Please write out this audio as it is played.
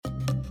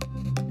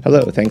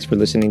Hello, thanks for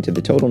listening to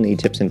the Total Knee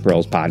Tips and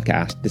Pearls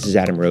podcast. This is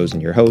Adam Rosen,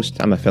 your host.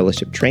 I'm a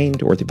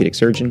fellowship-trained orthopedic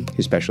surgeon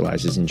who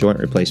specializes in joint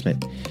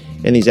replacement.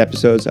 In these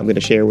episodes, I'm going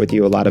to share with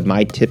you a lot of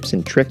my tips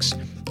and tricks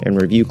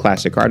and review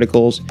classic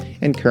articles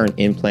and current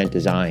implant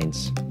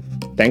designs.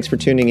 Thanks for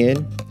tuning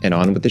in, and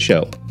on with the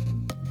show.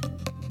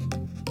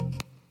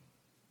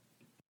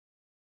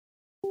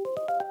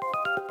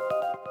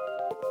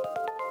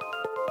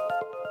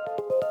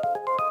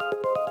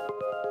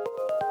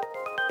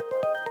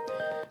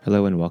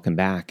 Hello and welcome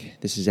back.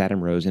 This is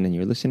Adam Rosen, and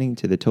you're listening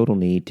to the Total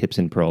Knee Tips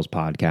and Pearls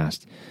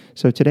podcast.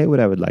 So today what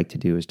I would like to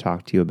do is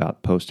talk to you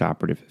about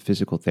postoperative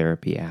physical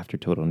therapy after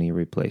total knee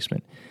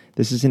replacement.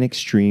 This is an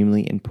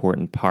extremely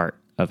important part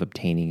of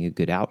obtaining a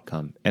good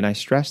outcome, and I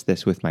stress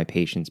this with my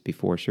patients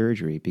before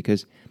surgery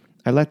because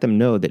I let them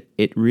know that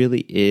it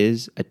really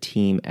is a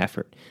team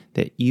effort,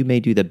 that you may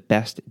do the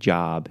best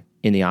job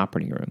in the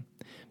operating room,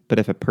 but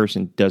if a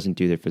person doesn't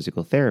do their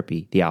physical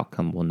therapy, the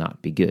outcome will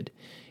not be good.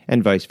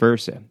 And vice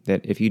versa,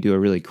 that if you do a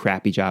really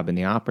crappy job in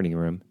the operating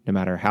room, no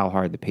matter how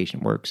hard the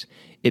patient works,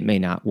 it may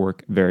not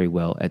work very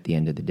well at the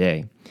end of the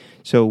day.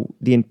 So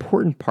the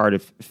important part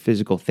of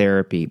physical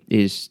therapy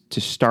is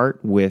to start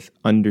with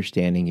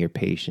understanding your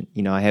patient.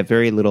 You know, I have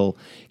very little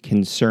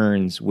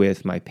concerns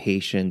with my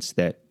patients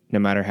that no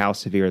matter how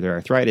severe their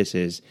arthritis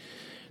is,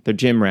 they're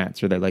gym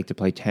rats or they like to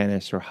play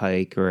tennis or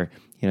hike or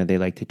they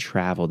like to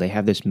travel. They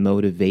have this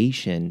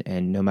motivation,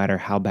 and no matter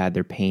how bad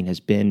their pain has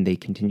been, they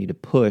continue to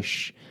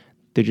push.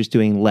 They're just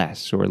doing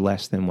less or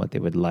less than what they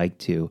would like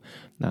to.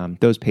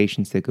 Those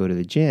patients that go to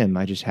the gym,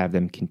 I just have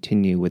them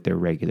continue with their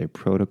regular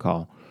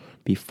protocol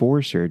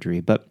before surgery.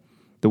 But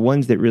the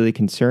ones that really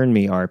concern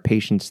me are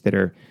patients that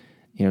are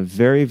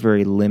very,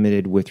 very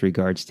limited with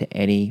regards to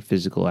any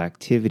physical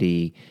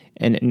activity,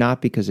 and not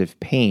because of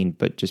pain,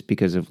 but just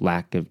because of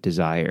lack of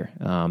desire.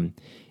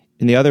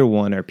 And the other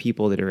one are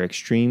people that are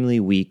extremely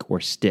weak or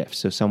stiff.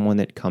 So someone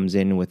that comes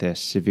in with a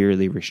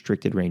severely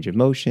restricted range of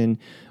motion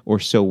or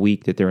so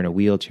weak that they're in a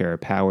wheelchair, a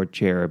powered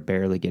chair, or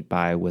barely get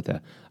by with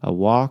a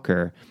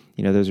walker.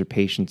 Those are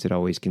patients that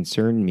always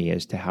concern me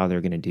as to how they're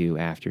going to do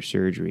after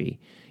surgery.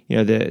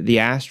 The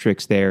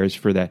asterisk there is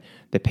for the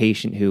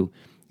patient who,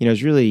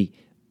 is really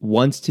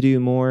wants to do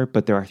more,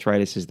 but their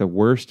arthritis is the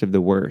worst of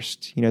the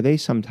worst. They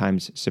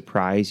sometimes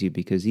surprise you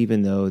because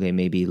even though they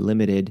may be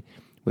limited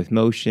with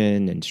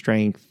motion and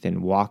strength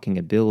and walking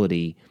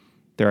ability,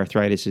 their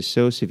arthritis is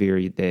so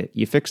severe that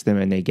you fix them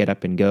and they get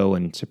up and go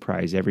and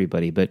surprise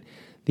everybody. But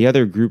the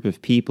other group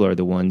of people are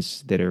the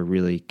ones that are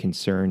really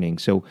concerning.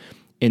 So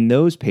in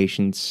those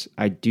patients,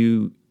 I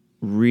do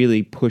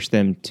really push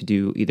them to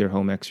do either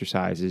home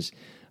exercises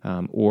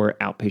or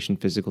outpatient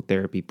physical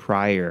therapy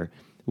prior.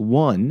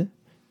 One,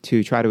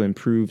 to try to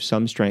improve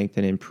some strength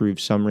and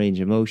improve some range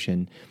of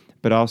motion,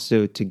 but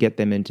also to get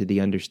them into the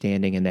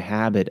understanding and the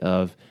habit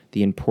of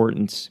the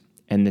importance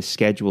and the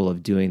schedule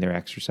of doing their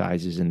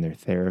exercises and their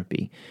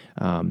therapy.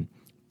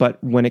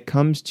 But when it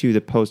comes to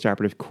the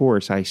postoperative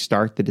course, I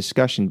start the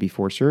discussion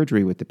before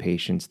surgery with the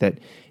patients that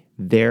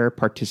their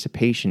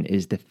participation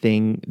is the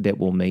thing that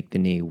will make the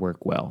knee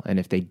work well. And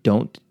if they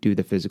don't do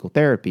the physical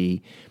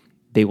therapy,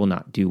 they will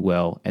not do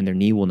well, and their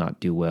knee will not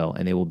do well,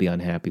 and they will be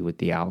unhappy with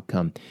the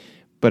outcome.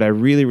 But I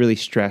really, really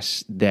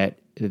stress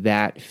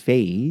that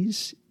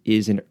phase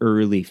is an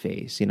early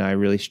phase. I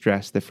really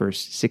stress the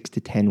first 6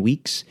 to 10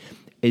 weeks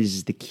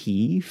is the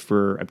key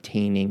for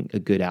obtaining a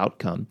good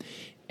outcome.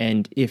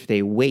 And if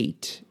they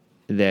wait,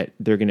 that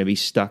they're going to be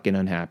stuck and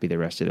unhappy the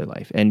rest of their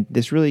life. And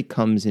this really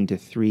comes into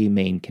 3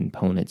 main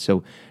components.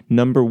 So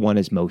number 1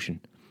 is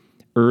motion.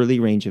 Early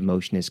range of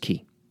motion is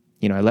key.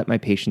 I let my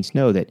patients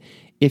know that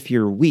if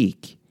you're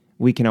weak,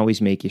 we can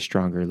always make you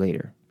stronger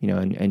later.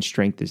 And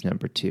strength is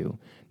number 2.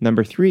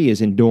 Number 3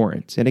 is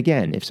endurance. And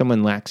again, if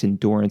someone lacks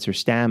endurance or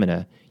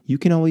stamina, you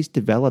can always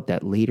develop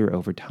that later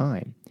over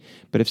time.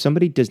 But if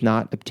somebody does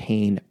not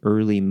obtain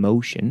early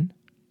motion,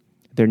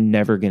 they're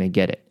never going to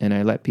get it. And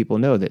I let people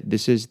know that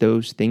this is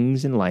those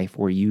things in life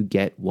where you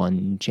get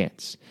one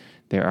chance.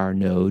 There are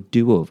no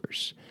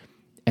do-overs.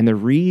 And the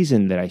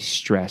reason that I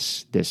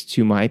stress this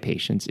to my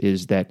patients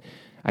is that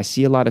I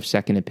see a lot of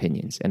second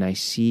opinions, and I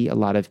see a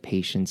lot of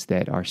patients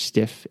that are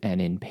stiff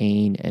and in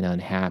pain and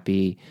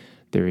unhappy.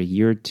 They're a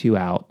year or 2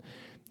 out.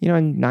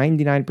 And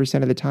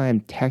 99% of the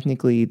time,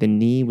 technically, the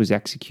knee was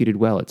executed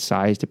well. It's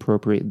sized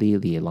appropriately.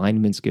 The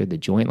alignment's good. The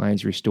joint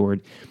line's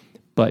restored.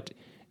 But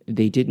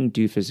they didn't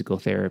do physical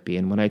therapy.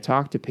 And when I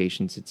talk to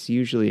patients, it's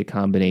usually a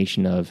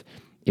combination of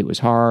it was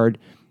hard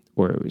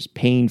or it was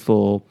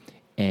painful,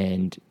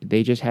 and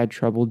they just had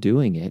trouble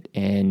doing it.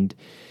 And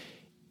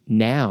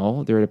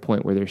now they're at a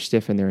point where they're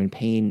stiff and they're in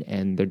pain,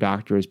 and their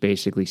doctor has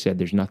basically said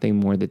there's nothing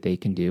more that they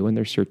can do, and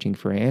they're searching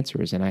for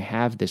answers. And I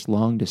have this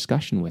long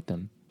discussion with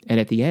them. And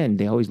at the end,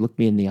 they always look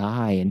me in the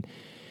eye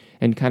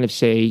and kind of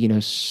say,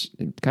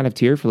 kind of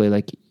tearfully,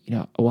 like,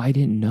 oh, I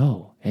didn't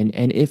know. And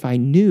if I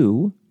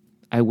knew,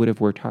 I would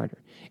have worked harder.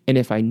 And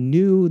if I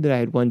knew that I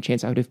had one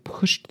chance, I would have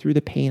pushed through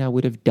the pain. I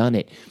would have done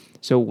it.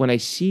 So when I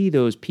see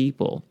those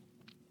people,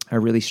 I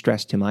really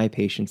stress to my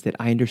patients that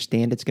I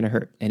understand it's going to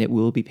hurt and it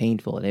will be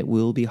painful and it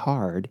will be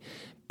hard,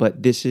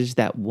 But this is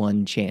that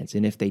one chance.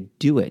 And if they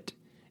do it,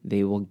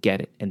 they will get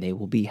it and they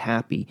will be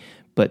happy.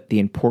 But the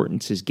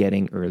importance is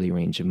getting early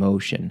range of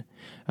motion.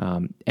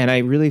 And I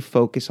really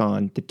focus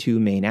on the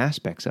two main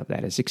aspects of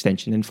that is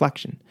extension and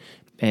flexion.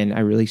 And I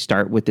really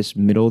start with this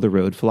middle of the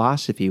road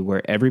philosophy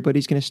where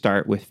everybody's going to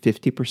start with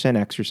 50%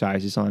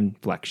 exercises on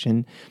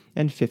flexion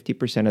and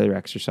 50% of their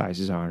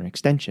exercises are on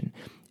extension.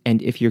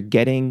 And if you're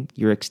getting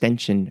your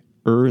extension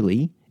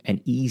early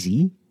and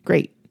easy,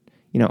 great.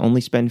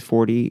 Only spend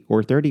 40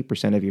 or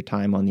 30% of your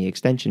time on the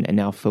extension and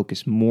now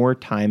focus more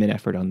time and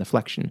effort on the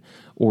flexion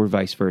or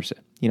vice versa.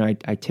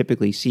 I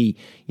typically see,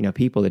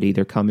 people that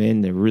either come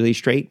in, they're really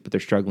straight, but they're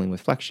struggling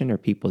with flexion, or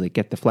people that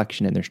get the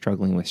flexion and they're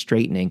struggling with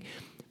straightening.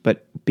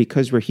 But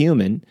because we're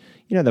human,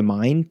 the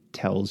mind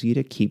tells you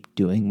to keep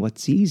doing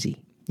what's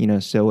easy.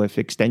 So if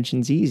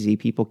extension's easy,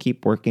 people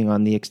keep working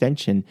on the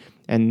extension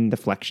and the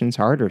flexion's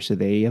harder, so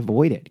they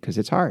avoid it because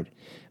it's hard.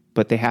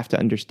 But they have to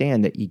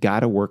understand that you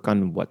got to work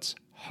on what's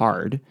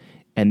hard,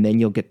 and then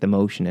you'll get the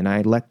motion. And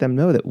I let them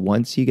know that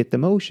once you get the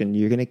motion,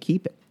 you're going to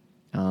keep it.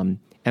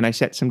 And I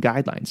set some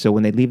guidelines. So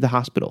when they leave the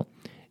hospital,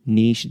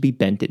 knee should be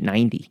bent at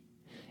 90,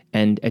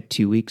 and at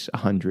 2 weeks,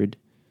 100,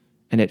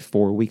 and at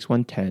 4 weeks,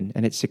 110,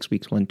 and at 6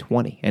 weeks,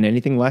 120. And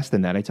anything less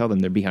than that, I tell them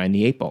they're behind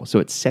the eight ball. So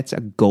it sets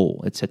a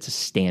goal. It sets a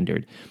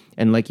standard.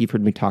 And like you've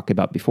heard me talk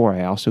about before,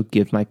 I also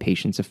give my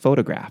patients a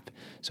photograph.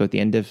 So at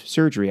the end of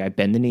surgery, I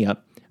bend the knee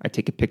up, I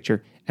take a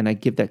picture, and I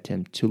give that to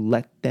them to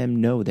let them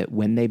know that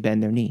when they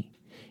bend their knee,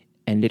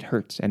 and it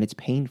hurts and it's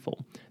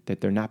painful, that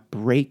they're not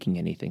breaking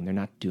anything, they're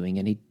not doing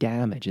any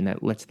damage, and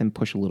that lets them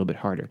push a little bit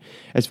harder.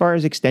 As far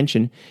as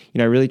extension,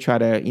 I really try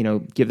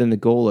to, give them the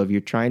goal of you're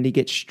trying to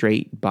get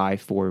straight by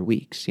 4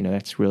 weeks.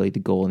 That's really the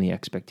goal and the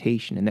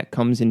expectation, and that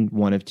comes in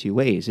one of two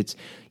ways. It's,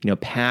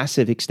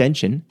 passive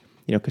extension,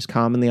 because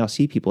commonly I'll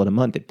see people at a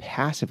month that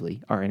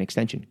passively are in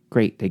extension.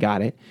 Great, they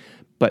got it,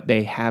 but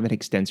they have an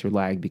extensor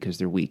lag because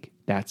they're weak.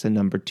 That's a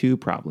number 2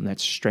 problem.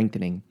 That's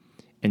strengthening,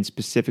 and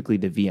specifically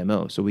the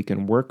VMO. So we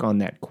can work on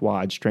that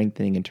quad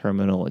strengthening and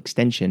terminal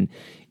extension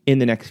in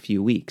the next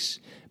few weeks.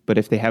 But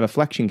if they have a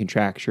flexion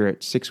contracture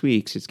at 6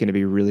 weeks, it's going to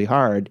be really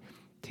hard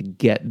to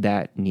get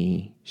that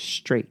knee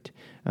straight.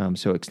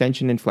 So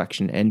extension and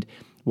flexion. And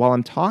while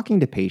I'm talking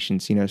to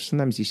patients,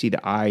 sometimes you see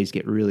the eyes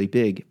get really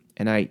big,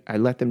 and I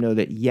let them know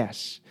that,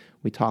 yes,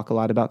 we talk a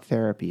lot about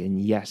therapy,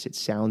 and yes, it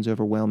sounds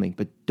overwhelming,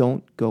 but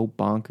don't go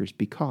bonkers,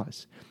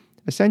 because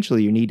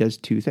essentially your knee does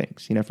two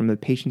things. From the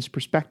patient's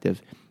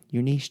perspective,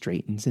 your knee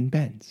straightens and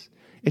bends.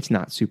 It's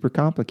not super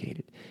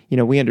complicated.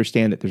 We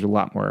understand that there's a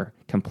lot more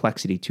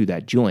complexity to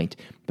that joint,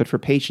 but for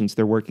patients,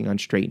 they're working on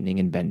straightening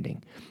and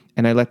bending.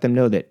 And I let them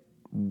know that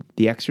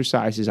the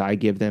exercises I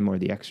give them, or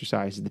the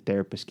exercises the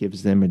therapist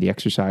gives them, or the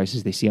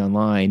exercises they see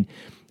online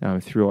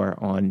through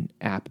our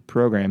on-app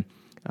program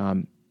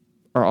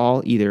are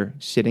all either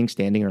sitting,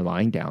 standing, or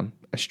lying down,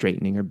 a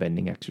straightening or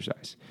bending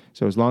exercise.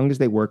 So as long as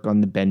they work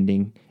on the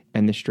bending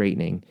and the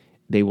straightening,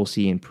 they will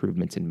see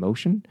improvements in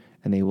motion,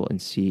 and they will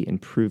see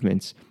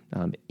improvements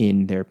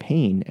in their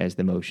pain as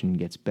the motion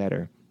gets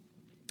better.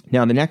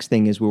 Now, the next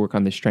thing is we work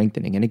on the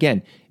strengthening. And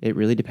again, it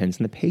really depends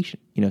on the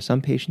patient.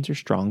 Some patients are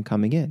strong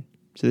coming in,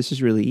 so this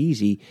is really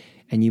easy,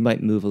 and you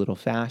might move a little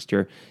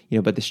faster,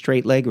 but the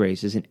straight leg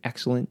raise is an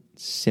excellent,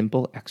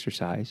 simple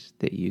exercise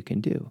that you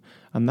can do.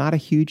 I'm not a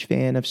huge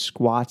fan of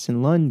squats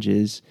and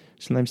lunges.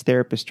 Sometimes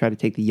therapists try to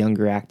take the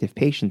younger active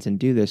patients and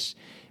do this,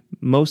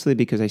 mostly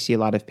because I see a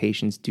lot of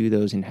patients do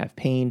those and have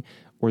pain,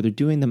 or they're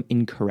doing them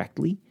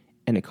incorrectly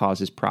and it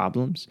causes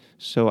problems.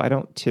 So I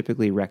don't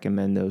typically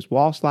recommend those.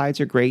 Wall slides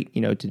are great,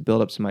 to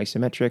build up some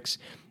isometrics,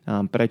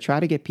 but I try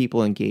to get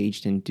people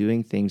engaged in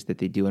doing things that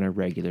they do on a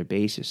regular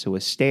basis. So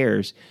with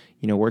stairs,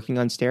 working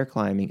on stair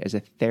climbing as a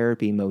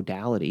therapy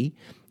modality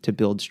to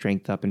build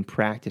strength up and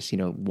practice,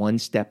 one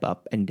step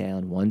up and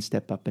down, one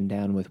step up and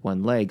down with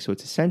one leg. So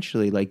it's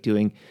essentially like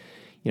doing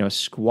a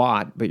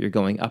squat, but you're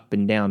going up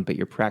and down, but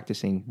you're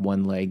practicing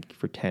one leg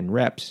for 10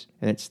 reps.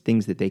 And it's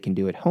things that they can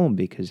do at home,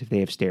 because if they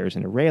have stairs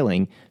and a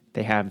railing,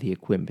 they have the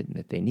equipment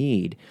that they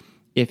need.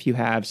 If you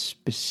have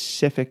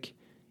specific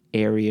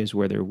areas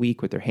where they're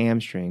weak with their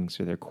hamstrings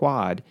or their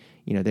quad,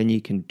 then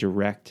you can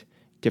direct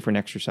different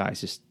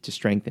exercises to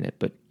strengthen it.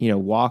 But,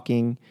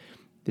 walking,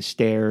 the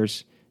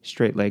stairs,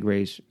 straight leg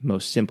raise,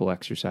 most simple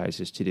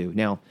exercises to do.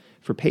 Now,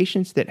 for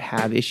patients that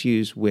have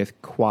issues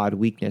with quad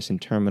weakness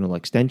and terminal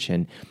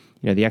extension,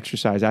 the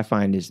exercise I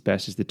find is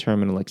best is the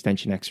terminal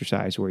extension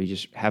exercise, where you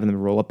just have them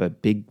roll up a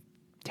big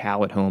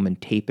towel at home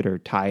and tape it or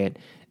tie it,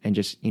 and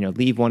just,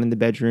 leave one in the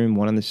bedroom,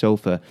 one on the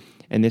sofa.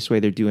 And this way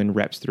they're doing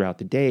reps throughout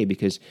the day,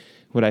 because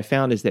what I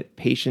found is that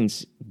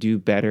patients do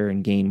better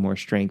and gain more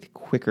strength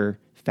quicker,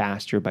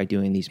 faster by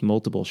doing these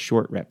multiple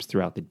short reps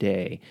throughout the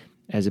day,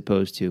 as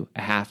opposed to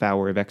a half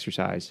hour of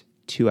exercise,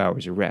 2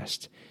 hours of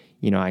rest.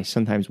 I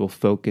sometimes will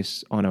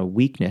focus on a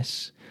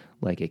weakness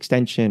like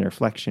extension or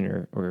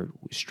flexion or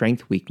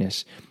strength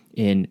weakness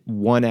in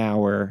 1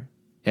 hour,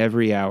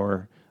 every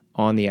hour,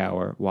 on the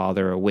hour while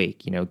they're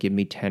awake. Give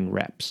me 10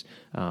 reps.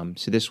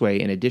 So this way,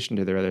 in addition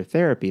to their other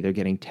therapy, they're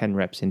getting 10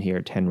 reps in here,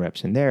 10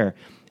 reps in there.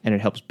 and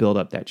it helps build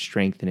up that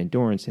strength and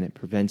endurance, and it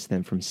prevents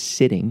them from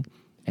sitting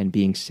and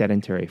being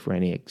sedentary for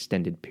any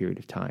extended period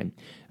of time.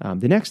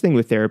 The next thing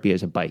with therapy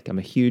is a bike. I'm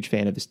a huge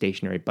fan of the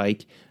stationary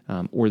bike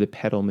or the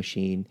pedal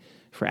machine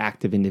for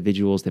active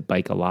individuals that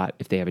bike a lot.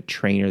 If they have a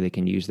trainer, they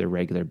can use their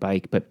regular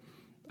bike. But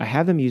I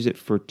have them use it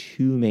for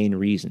two main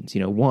reasons.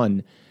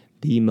 One,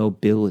 the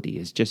mobility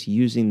is just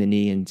using the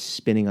knee and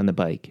spinning on the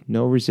bike.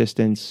 No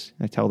resistance.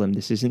 I tell them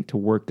this isn't to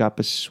work up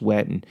a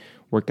sweat and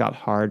work out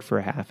hard for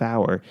a half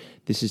hour.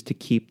 This is to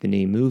keep the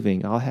knee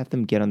moving. I'll have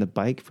them get on the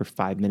bike for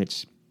 5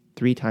 minutes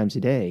 3 times a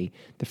day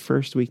the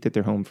first week that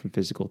they're home from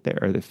physical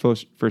therapy, or the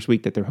first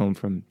week that they're home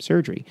from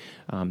surgery,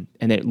 and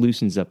then it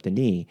loosens up the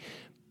knee.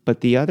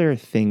 But the other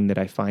thing that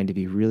I find to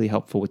be really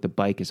helpful with the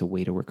bike is a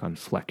way to work on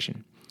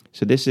flexion.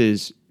 So this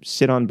is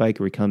sit on bike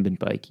or recumbent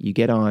bike. You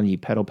get on, you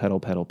pedal,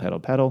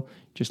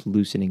 just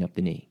loosening up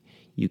the knee.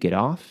 You get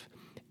off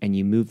and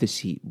you move the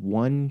seat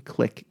one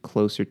click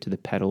closer to the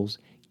pedals,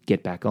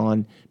 get back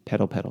on,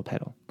 pedal.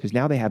 Because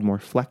now they have more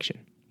flexion.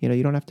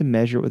 You don't have to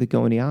measure it with a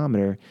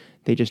goniometer.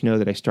 They just know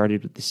that I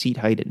started with the seat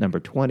height at number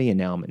 20 and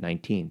now I'm at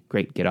 19.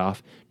 Great, get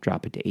off,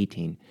 drop it to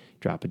 18,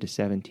 drop it to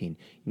 17.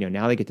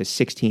 Now they get to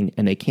 16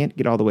 and they can't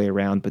get all the way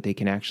around, but they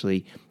can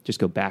actually just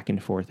go back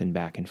and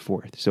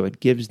forth. So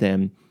it gives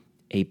them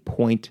a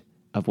point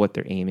of what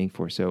they're aiming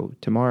for. So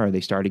tomorrow they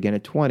start again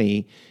at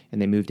 20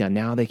 and they move down.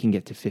 Now they can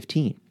get to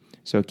 15.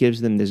 So it gives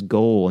them this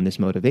goal and this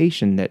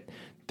motivation that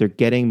they're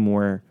getting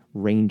more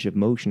range of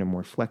motion or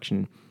more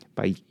flexion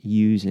by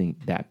using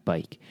that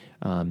bike.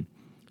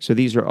 So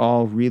these are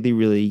all really,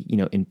 really,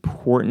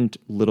 important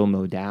little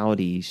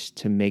modalities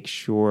to make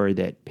sure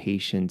that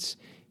patients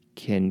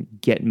can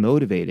get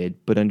motivated,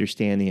 but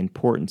understand the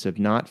importance of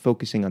not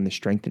focusing on the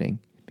strengthening.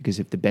 Because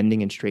if the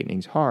bending and straightening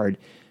is hard,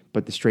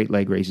 but the straight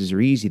leg raises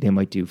are easy, they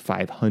might do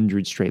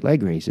 500 straight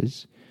leg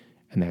raises,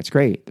 and that's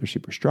great. They're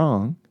super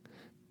strong,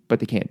 but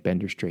they can't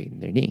bend or straighten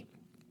their knee.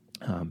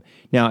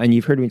 Now, and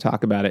you've heard me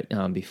talk about it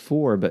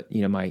before, but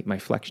my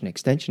flexion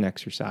extension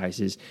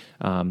exercises,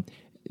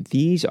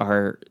 these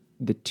are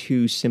the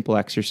two simple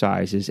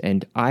exercises,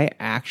 and I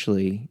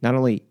actually, not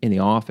only in the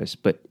office,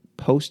 but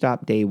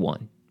post-op day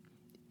one,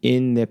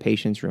 in the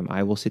patient's room,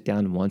 I will sit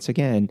down once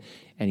again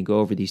and go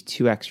over these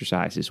two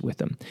exercises with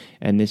them.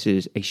 And this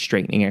is a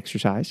straightening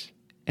exercise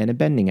and a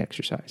bending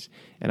exercise.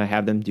 And I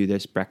have them do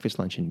this breakfast,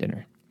 lunch, and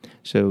dinner.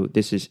 So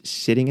this is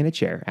sitting in a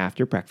chair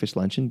after breakfast,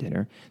 lunch, and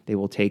dinner. They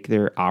will take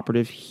their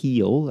operative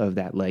heel of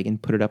that leg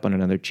and put it up on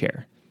another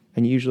chair.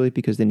 And usually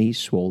because the knee's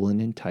swollen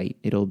and tight,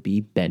 it'll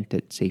be bent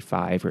at, say,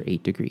 5 or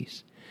 8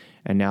 degrees.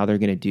 And now they're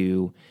going to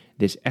do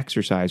this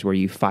exercise where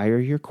you fire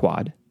your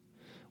quad,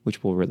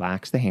 which will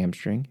relax the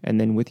hamstring, and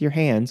then with your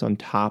hands on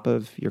top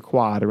of your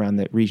quad, around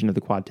the region of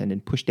the quad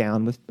tendon, push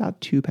down with about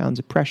 2 pounds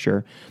of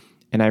pressure.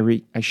 And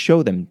I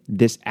show them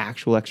this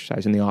actual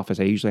exercise in the office.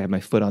 I usually have my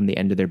foot on the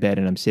end of their bed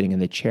and I'm sitting in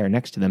the chair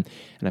next to them.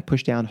 And I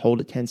push down, hold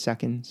it 10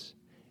 seconds,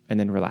 and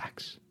then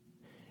relax.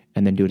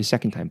 And then do it a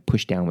second time.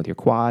 Push down with your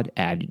quad,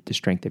 add the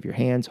strength of your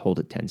hands, hold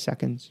it 10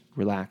 seconds,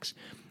 relax.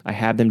 I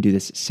have them do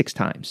this 6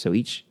 times. So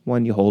each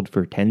one you hold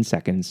for 10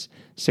 seconds,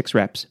 6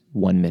 reps,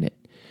 1 minute.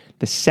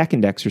 The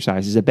second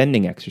exercise is a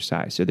bending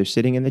exercise. So they're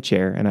sitting in the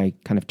chair and I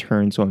kind of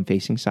turn so I'm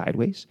facing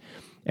sideways.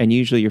 And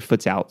usually your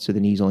foot's out, so the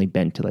knee's only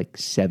bent to like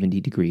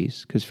 70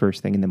 degrees because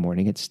first thing in the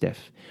morning it's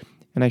stiff.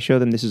 And I show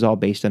them this is all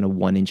based on a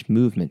 1-inch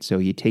movement. So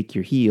you take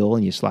your heel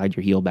and you slide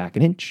your heel back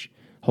 1 inch,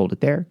 hold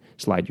it there,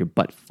 slide your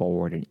butt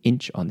forward 1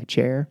 inch on the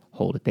chair,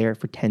 hold it there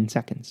for 10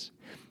 seconds.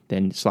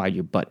 Then slide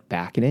your butt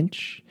back 1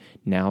 inch.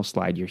 Now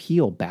slide your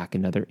heel back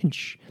another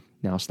inch.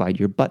 Now slide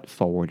your butt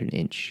forward 1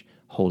 inch.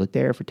 Hold it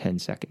there for 10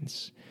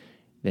 seconds.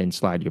 Then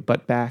slide your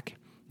butt back.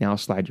 Now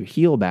slide your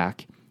heel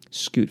back.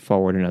 Scoot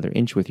forward another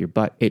inch with your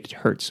butt. It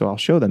hurts, so I'll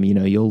show them,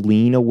 you'll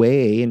lean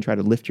away and try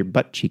to lift your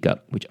butt cheek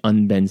up, which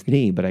unbends the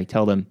knee. But I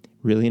tell them,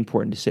 really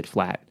important to sit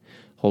flat.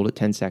 Hold it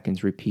 10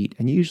 seconds, repeat.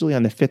 And usually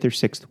on the 5th or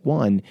 6th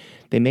one,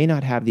 they may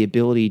not have the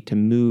ability to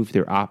move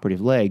their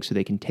operative leg, so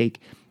they can take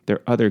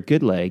their other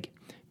good leg,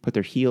 put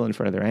their heel in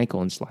front of their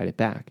ankle and slide it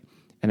back.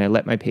 And I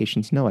let my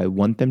patients know I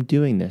want them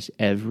doing this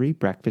every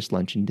breakfast,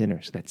 lunch, and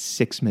dinner. So that's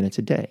 6 minutes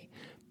a day.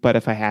 But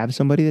if I have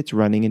somebody that's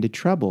running into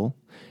trouble,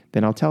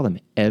 then I'll tell them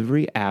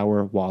every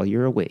hour while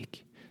you're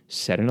awake,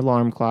 set an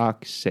alarm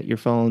clock, set your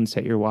phone,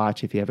 set your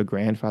watch if you have a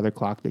grandfather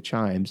clock that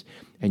chimes,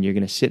 and you're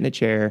going to sit in a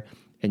chair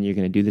and you're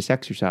going to do this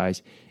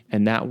exercise,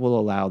 and that will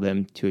allow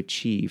them to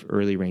achieve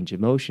early range of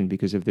motion.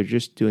 Because if they're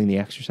just doing the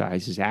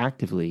exercises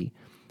actively,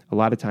 a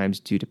lot of times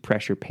due to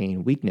pressure,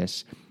 pain,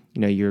 weakness,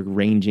 you're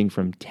ranging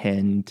from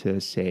 10 to,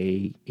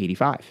 say,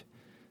 85.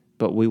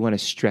 But we want to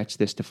stretch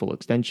this to full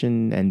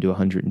extension and do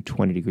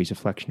 120 degrees of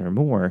flexion or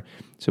more.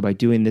 So by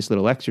doing this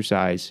little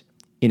exercise,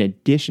 in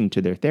addition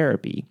to their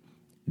therapy,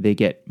 they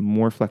get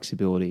more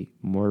flexibility,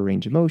 more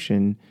range of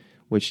motion,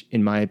 which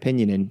in my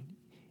opinion and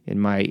in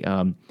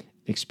my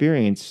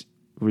experience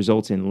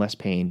results in less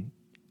pain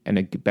and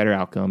a better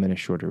outcome and a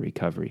shorter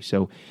recovery.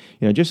 So,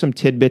 just some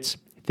tidbits,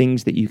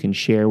 things that you can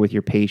share with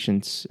your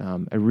patients.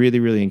 I really,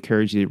 really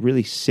encourage you to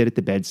really sit at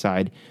the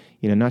bedside.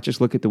 not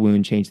just look at the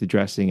wound, change the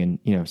dressing,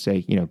 and,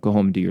 say, go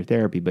home and do your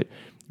therapy, but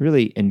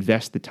really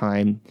invest the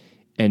time.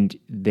 And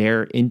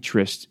their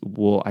interest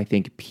will, I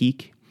think,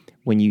 peak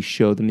when you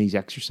show them these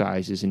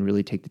exercises and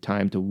really take the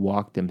time to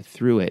walk them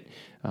through it.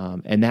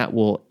 And that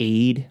will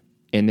aid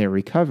in their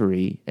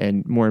recovery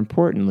and, more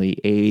importantly,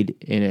 aid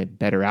in a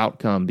better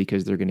outcome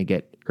because they're going to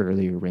get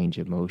earlier range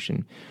of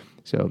motion.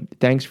 So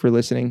thanks for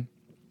listening.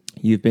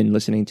 You've been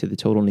listening to the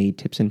Total Knee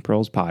Tips and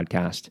Pearls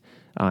podcast.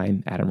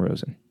 I'm Adam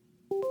Rosen.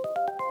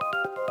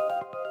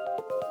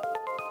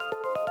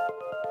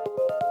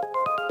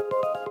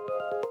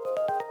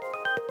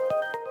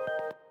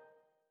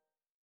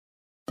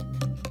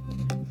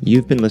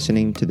 You've been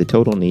listening to the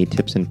Total Knee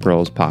Tips and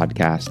Pearls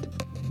podcast.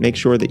 Make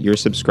sure that you're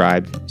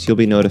subscribed so you'll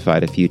be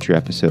notified of future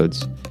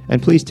episodes.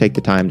 And please take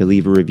the time to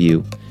leave a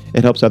review.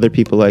 It helps other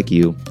people like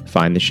you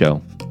find the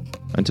show.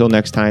 Until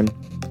next time,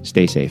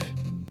 stay safe.